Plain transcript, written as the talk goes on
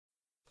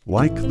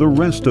Like the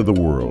rest of the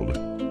world,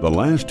 the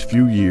last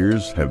few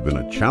years have been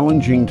a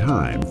challenging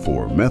time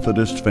for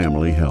Methodist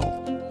Family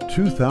Health.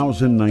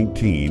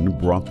 2019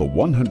 brought the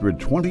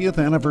 120th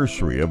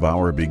anniversary of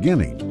our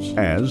beginnings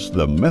as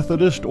the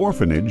Methodist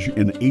Orphanage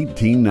in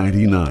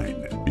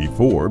 1899,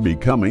 before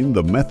becoming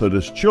the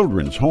Methodist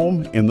Children's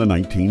Home in the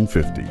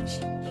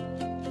 1950s.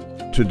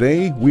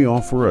 Today, we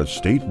offer a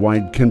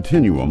statewide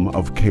continuum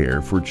of care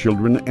for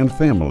children and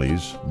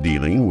families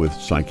dealing with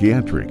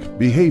psychiatric,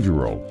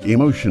 behavioral,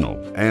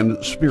 emotional,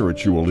 and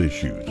spiritual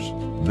issues.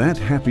 That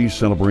happy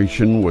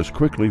celebration was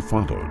quickly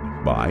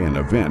followed by an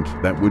event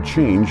that would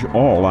change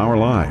all our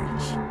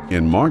lives.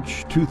 In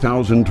March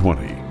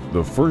 2020,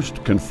 the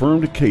first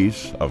confirmed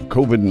case of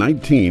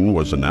COVID-19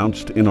 was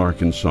announced in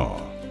Arkansas.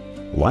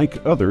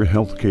 Like other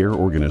healthcare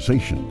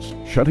organizations,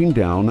 shutting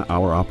down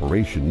our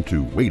operation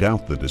to wait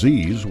out the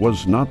disease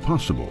was not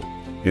possible.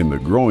 In the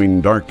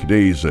growing dark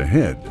days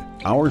ahead,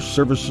 our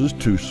services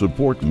to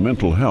support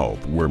mental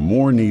health were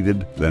more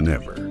needed than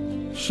ever.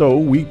 So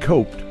we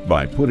coped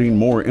by putting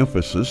more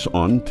emphasis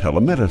on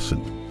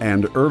telemedicine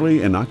and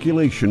early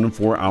inoculation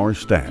for our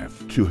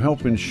staff to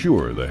help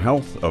ensure the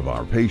health of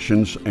our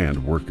patients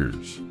and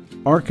workers.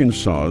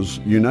 Arkansas's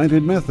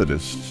United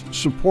Methodists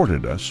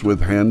supported us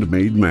with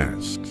handmade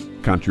masks,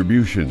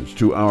 contributions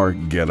to our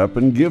Get Up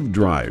and Give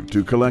drive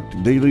to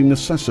collect daily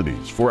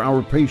necessities for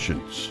our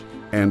patients,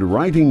 and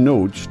writing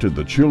notes to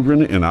the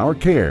children in our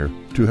care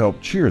to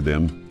help cheer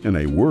them in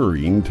a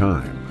worrying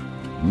time.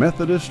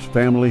 Methodist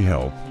Family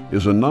Health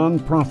is a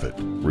nonprofit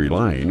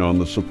relying on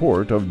the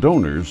support of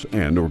donors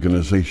and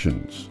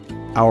organizations.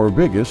 Our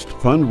biggest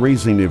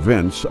fundraising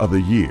events of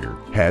the year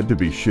had to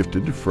be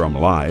shifted from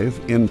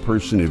live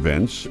in-person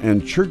events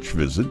and church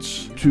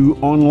visits to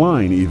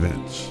online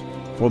events.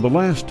 For the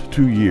last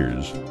 2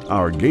 years,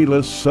 our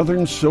Gala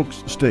Southern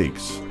Silks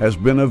Stakes has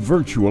been a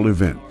virtual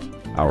event.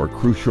 Our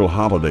crucial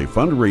holiday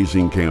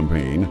fundraising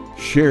campaign,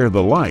 Share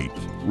the Light,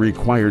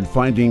 required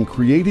finding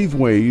creative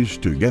ways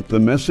to get the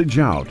message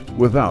out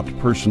without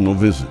personal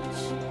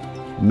visits.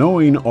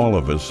 Knowing all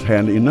of us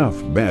had enough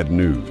bad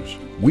news,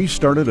 we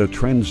started a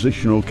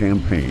transitional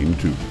campaign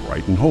to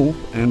brighten hope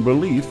and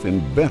belief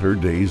in better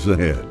days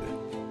ahead.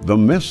 The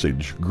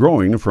message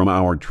growing from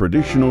our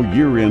traditional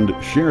year-end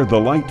Share the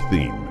Light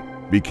theme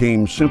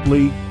became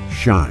simply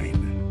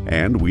Shine,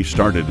 and we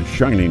started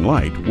shining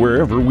light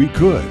wherever we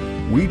could.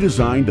 We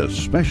designed a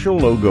special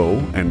logo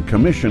and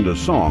commissioned a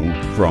song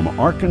from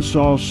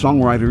Arkansas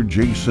songwriter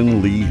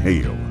Jason Lee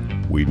Hale.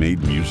 We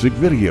made music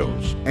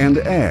videos and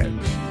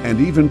ads, and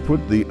even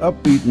put the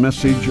upbeat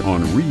message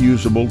on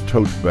reusable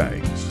tote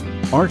bags.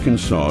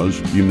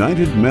 Arkansas's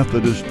United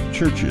Methodist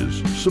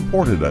Churches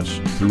supported us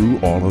through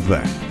all of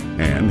that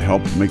and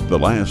helped make the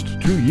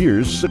last 2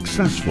 years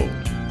successful.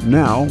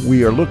 Now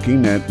we are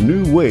looking at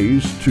new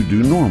ways to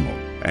do normal,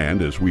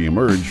 and as we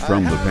emerge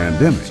from the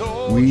pandemic,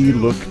 we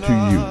look to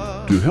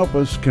you to help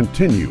us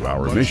continue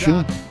our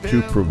mission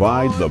to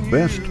provide the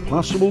best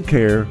possible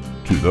care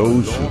to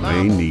those who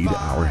may need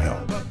our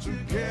help.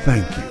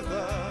 Thank you.